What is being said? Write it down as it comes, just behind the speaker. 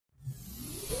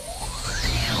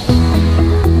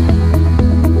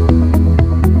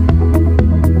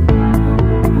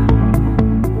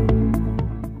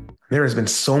There has been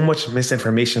so much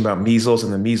misinformation about measles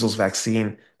and the measles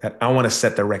vaccine that I want to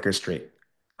set the record straight.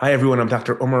 Hi, everyone. I'm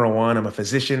Dr. Omar Awan. I'm a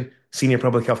physician, senior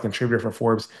public health contributor for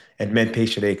Forbes, and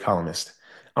MedPage Today columnist.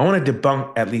 I want to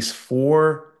debunk at least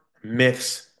four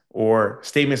myths or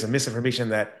statements of misinformation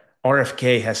that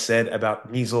RFK has said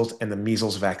about measles and the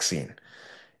measles vaccine.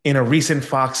 In a recent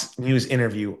Fox News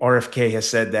interview, RFK has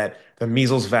said that the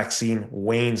measles vaccine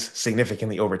wanes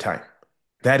significantly over time.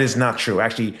 That is not true.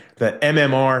 Actually, the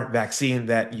MMR vaccine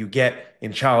that you get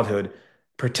in childhood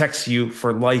protects you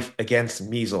for life against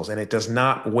measles, and it does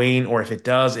not wane, or if it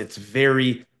does, it's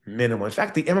very minimal. In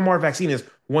fact, the MMR vaccine is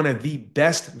one of the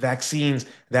best vaccines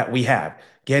that we have.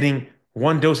 Getting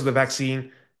one dose of the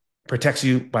vaccine protects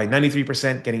you by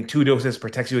 93%. Getting two doses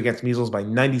protects you against measles by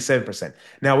 97%.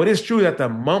 Now, it is true that the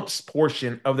mumps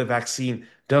portion of the vaccine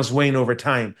does wane over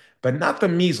time, but not the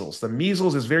measles. The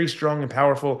measles is very strong and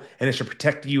powerful, and it should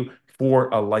protect you for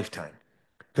a lifetime.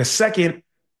 The second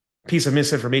piece of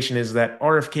misinformation is that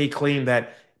RFK claimed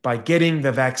that by getting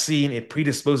the vaccine, it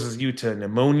predisposes you to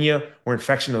pneumonia or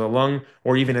infection of the lung,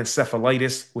 or even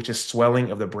encephalitis, which is swelling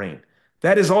of the brain.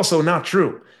 That is also not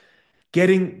true.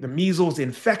 Getting the measles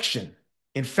infection,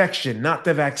 not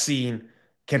the vaccine,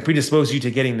 can predispose you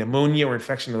to getting pneumonia or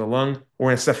infection of the lung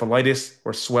or encephalitis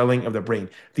or swelling of the brain.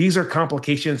 These are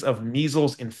complications of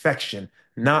measles infection,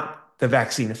 not the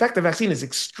vaccine. In fact, the vaccine is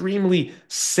extremely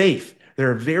safe. There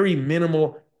are very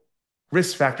minimal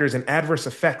risk factors and adverse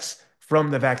effects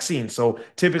from the vaccine. So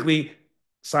typically,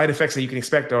 side effects that you can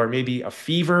expect are maybe a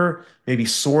fever, maybe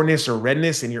soreness or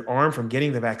redness in your arm from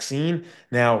getting the vaccine.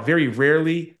 Now, very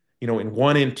rarely, in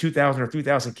 1 in 2,000 or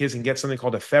 3,000 kids can get something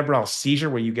called a febrile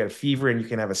seizure, where you get a fever and you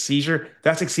can have a seizure.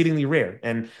 That's exceedingly rare.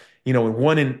 And, in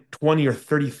 1 in 20 or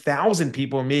 30,000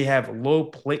 people may have low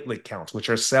platelet counts,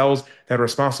 which are cells that are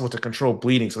responsible to control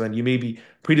bleeding. So then you may be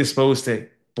predisposed to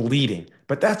bleeding,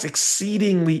 but that's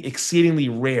exceedingly, exceedingly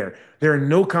rare. There are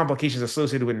no complications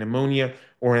associated with pneumonia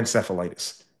or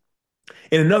encephalitis.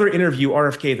 In another interview,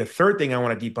 RFK, the third thing I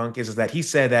want to debunk is that he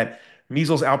said that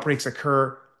measles outbreaks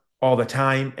occur all the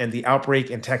time, and the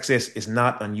outbreak in Texas is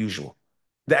not unusual.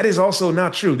 That is also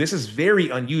not true. This is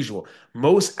very unusual.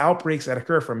 Most outbreaks that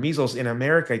occur from measles in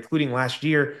America, including last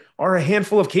year, are a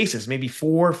handful of cases, maybe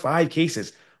 4 or 5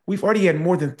 cases. We've already had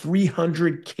more than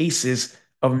 300 cases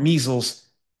of measles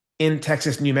in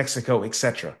Texas, New Mexico,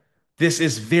 etc. This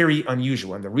is very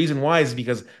unusual. And the reason why is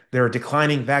because there are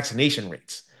declining vaccination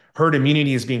rates. Herd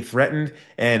immunity is being threatened,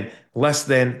 and less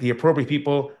than the appropriate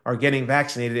people are getting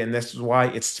vaccinated. And this is why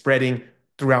it's spreading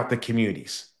throughout the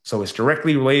communities. So it's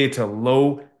directly related to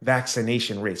low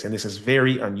vaccination rates. And this is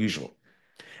very unusual.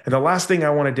 And the last thing I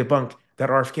want to debunk that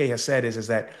RFK has said is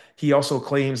that he also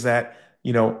claims that,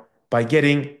 by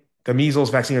getting the measles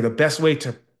vaccine, or the best way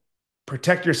to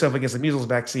protect yourself against the measles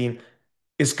vaccine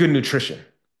is good nutrition.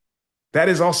 That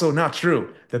is also not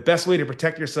true. The best way to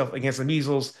protect yourself against the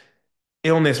measles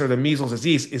illness or the measles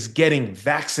disease is getting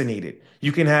vaccinated.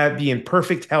 You can be in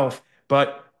perfect health,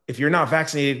 but if you're not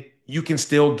vaccinated, you can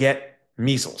still get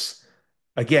measles.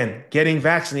 Again, getting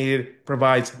vaccinated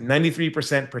provides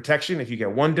 93% protection if you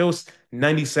get one dose,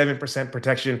 97%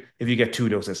 protection if you get two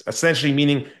doses, essentially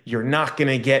meaning you're not going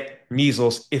to get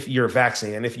measles if you're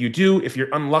vaccinated. And if you do, if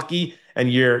you're unlucky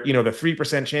and you're, the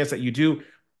 3% chance that you do,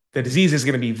 the disease is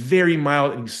going to be very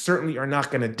mild and you certainly are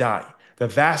not going to die. The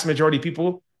vast majority of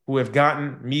people who have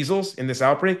gotten measles in this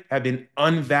outbreak have been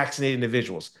unvaccinated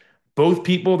individuals. Both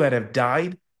people that have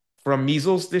died from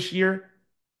measles this year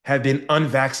have been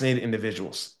unvaccinated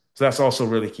individuals. So that's also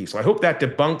really key. So I hope that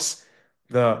debunks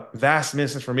the vast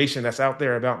misinformation that's out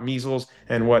there about measles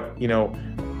and what,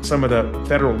 some of the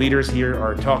federal leaders here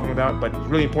are talking about. But it's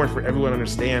really important for everyone to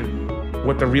understand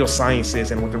what the real science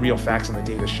is and what the real facts on the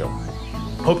data show.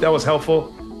 Hope that was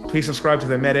helpful. Please subscribe to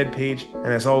the MedEd page. And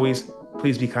as always,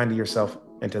 please be kind to yourself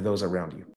and to those around you.